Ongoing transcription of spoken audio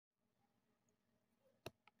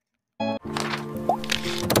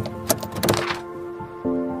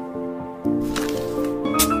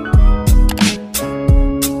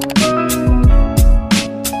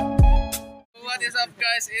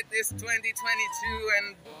guys, it is 2022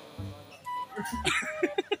 and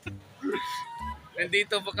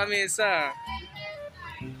nandito po kami sa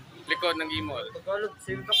likod ng Imol. Tagalog,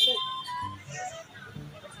 silka po.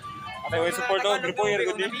 Atay, may support ako, grupo yung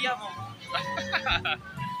ergo din.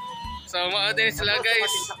 So, mga din sila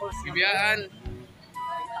guys, ibiyaan.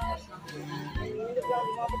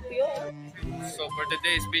 So, for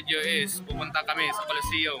today's video is, pupunta kami sa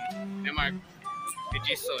Coliseum ni Mark, ni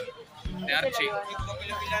Jason, ni Archie.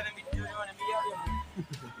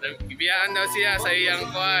 Ibiyaan daw siya sa iyang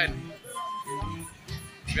kuhan.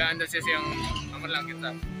 Ibiyaan daw siya sa iyang, naman lang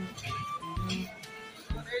kita.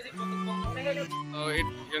 So,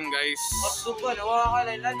 yun guys.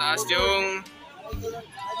 Taas yung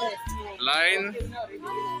line.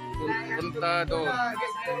 Punta doon.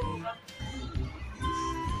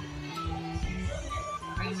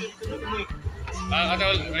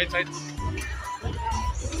 Katol, right side.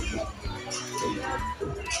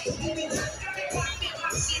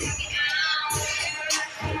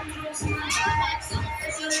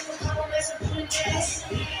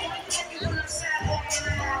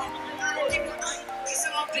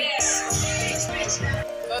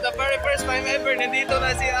 So the very first time ever, nandito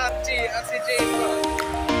na si Archie at si Jason.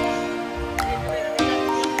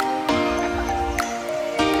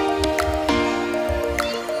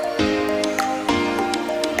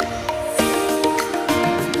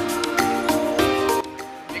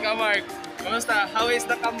 Ikaw Mark, kamusta? How is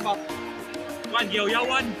the comeback?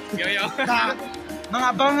 Yaw-yawan. Yaw-yaw. Mga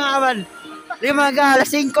bangawan. Lima ka, alas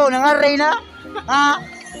 5, nangaray na. Ha?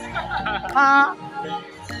 Ha?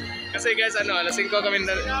 Kasi guys, alas 5 kami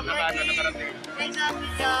nakarating.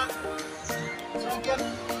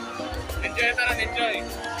 Enjoy, tara, enjoy.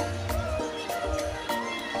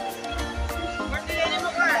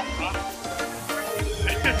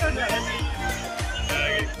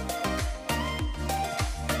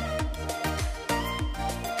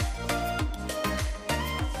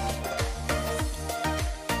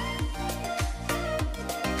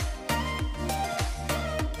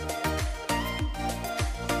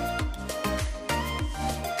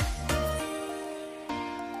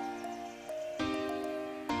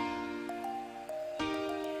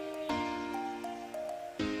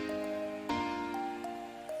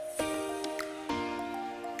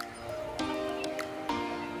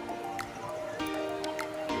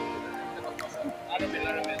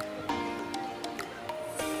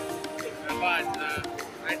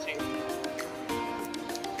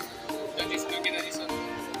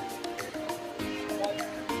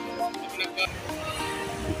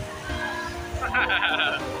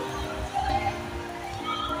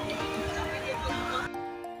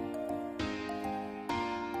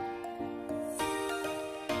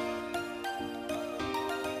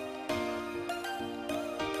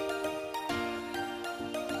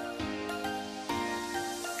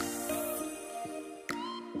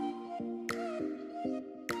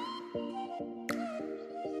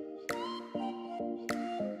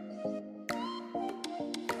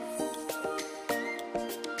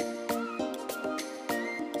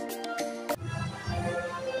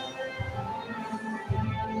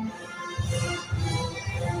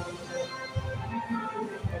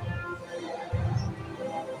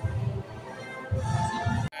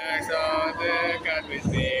 On the God with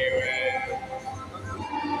thee,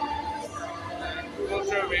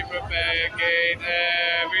 culture we propagate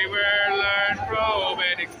everywhere, learn, probe,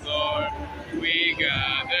 and explore. We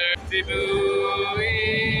gather Cebu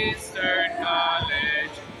Eastern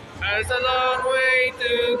College has a long way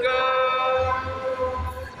to go.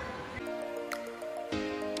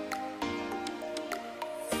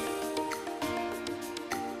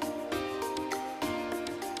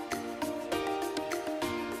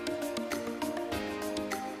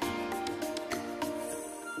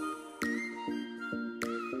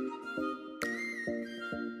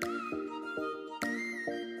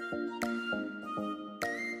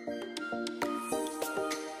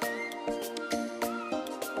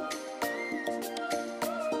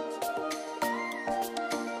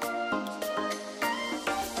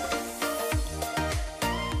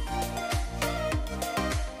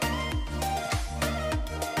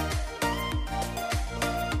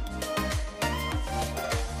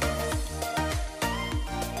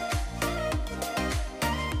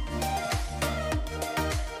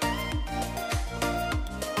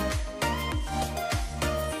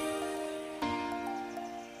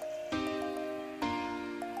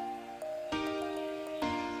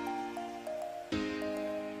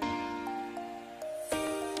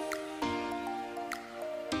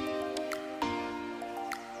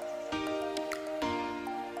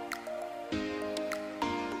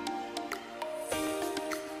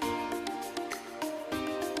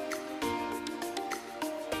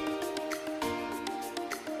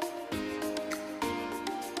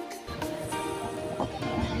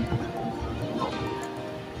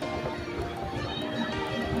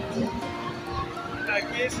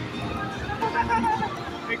 Kiss.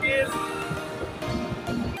 Kiss.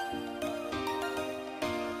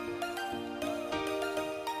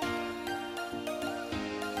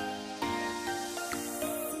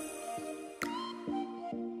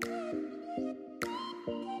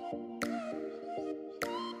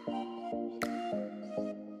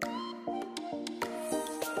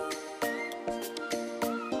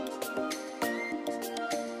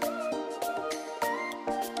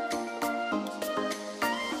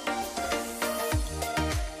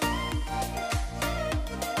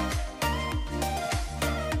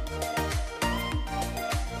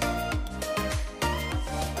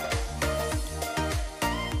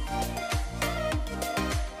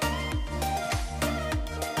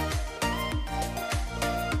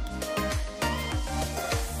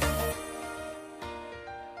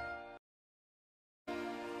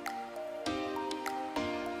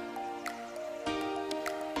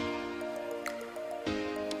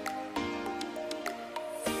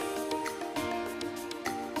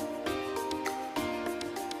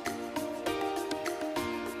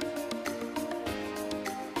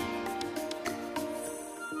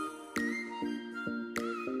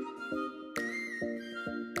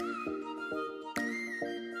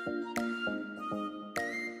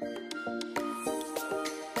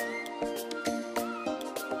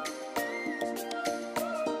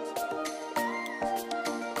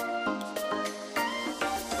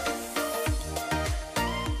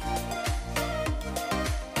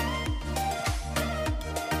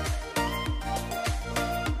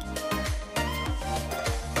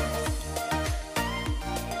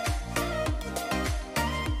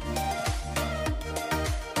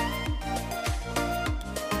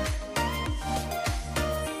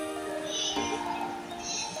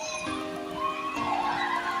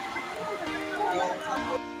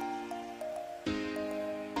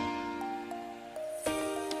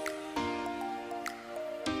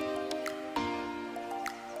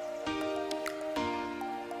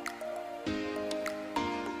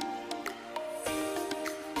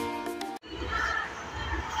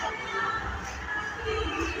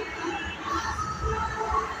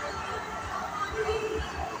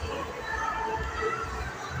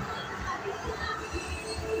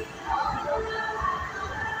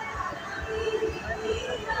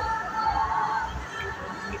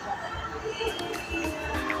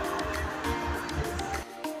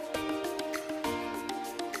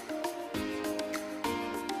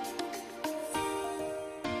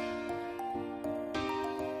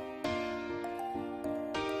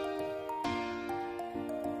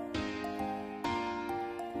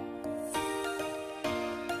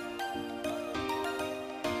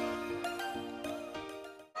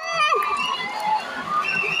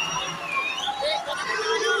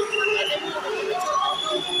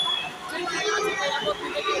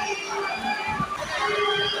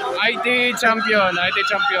 IT champion, IT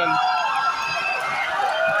champion.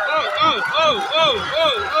 Oh.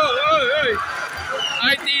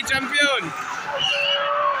 IT champion.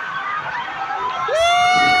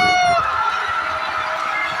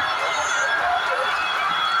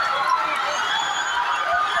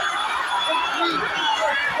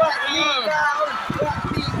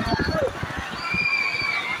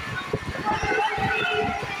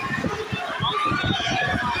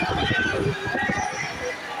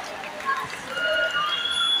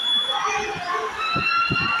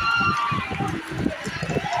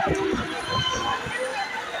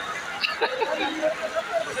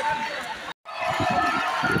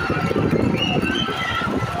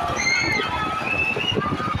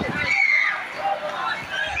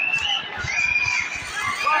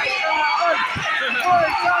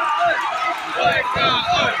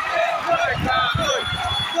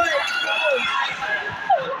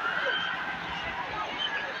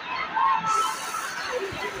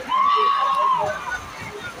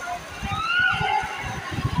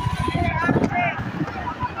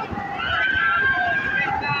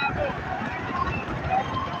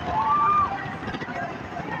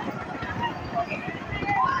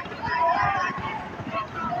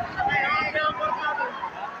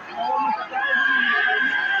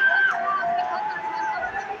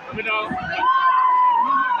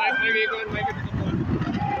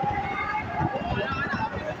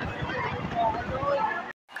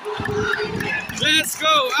 Let's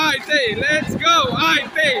go IT! Let's go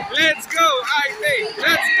IT! Let's go IT!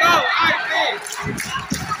 Let's go IT!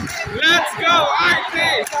 Let's go IT!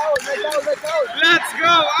 Let's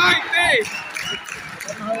go IT!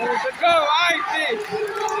 Let's go IT!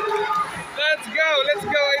 Let's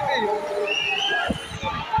go IT!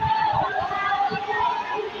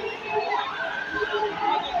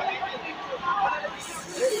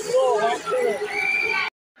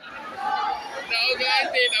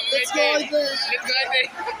 Let's go, Ite! Let's go, Ite!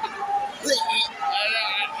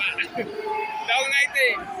 Down, Ite!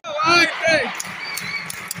 Go, Ite!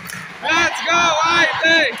 Let's go,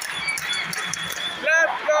 Ite!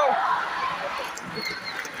 Let's go!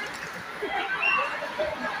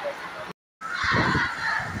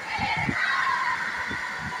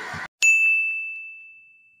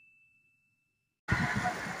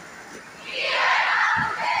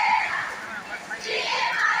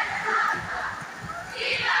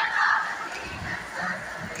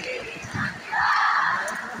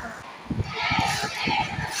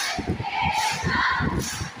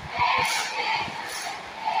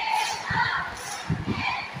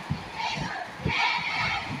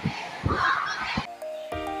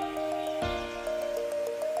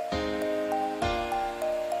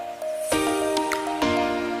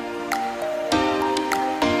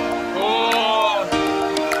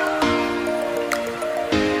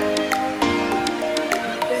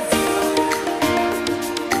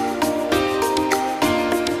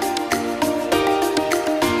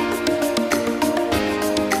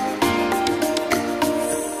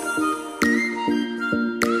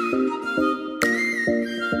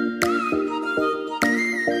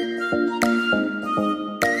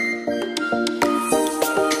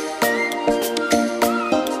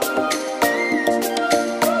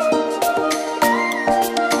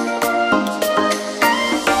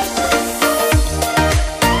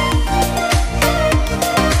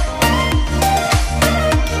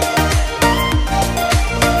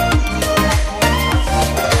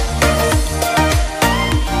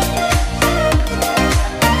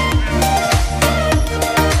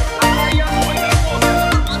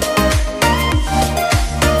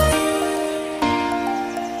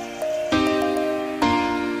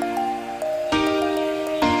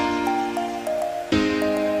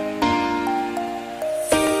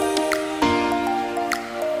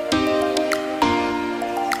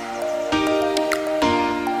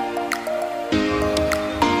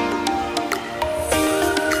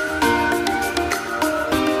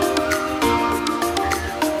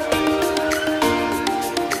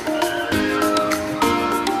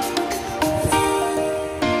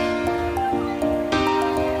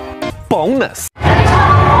 Bonus.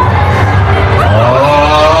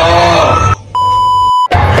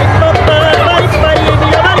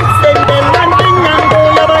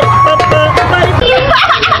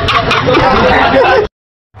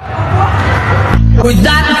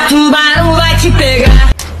 Cuidado, tubarão vai te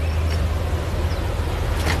pegar.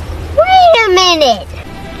 Wait a minute.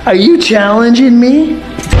 Are you challenging me?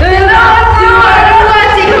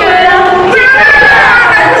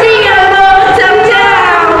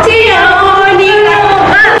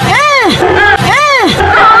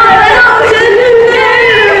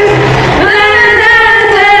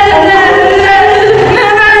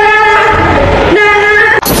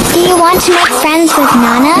 Do you want to make friends with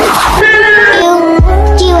Nana?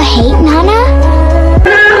 Do you hate Nana?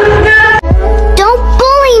 Don't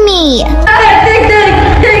bully me!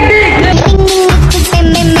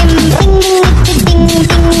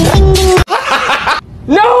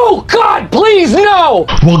 No! God, please, no!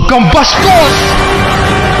 Huwag kang bastos!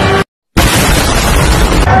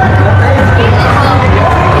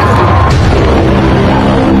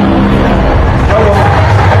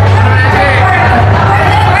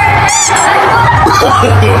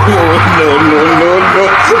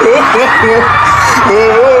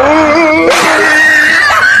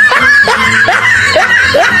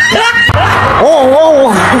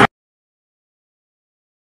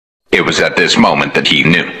 It was at this moment that he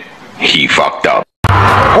knew. He fucked up.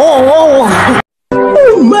 Oh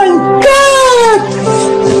my God!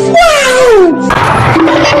 Wow!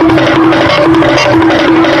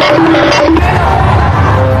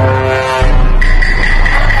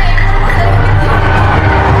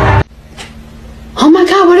 Oh my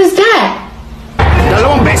God, what is that?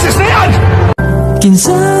 Dalawang beses na yan!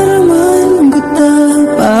 Kinsaraman kita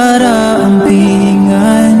para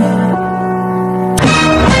ampingan.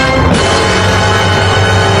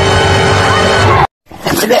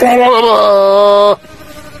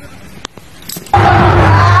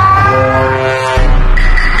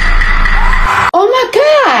 Oh my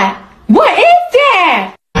God, what is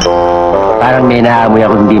that? Parang may naamoy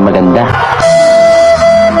ako hindi maganda.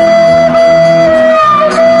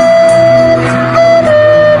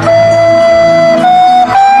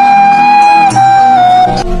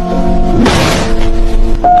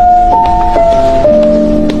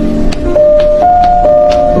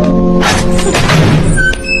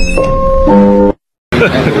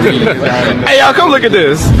 Hey, y'all, come look at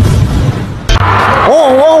this.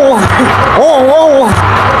 Oh, whoa! Oh, whoa!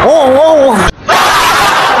 Oh, whoa!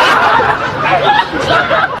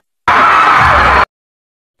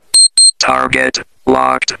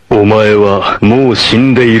 お前はもう死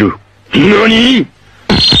んでいる。何？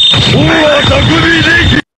大朝首！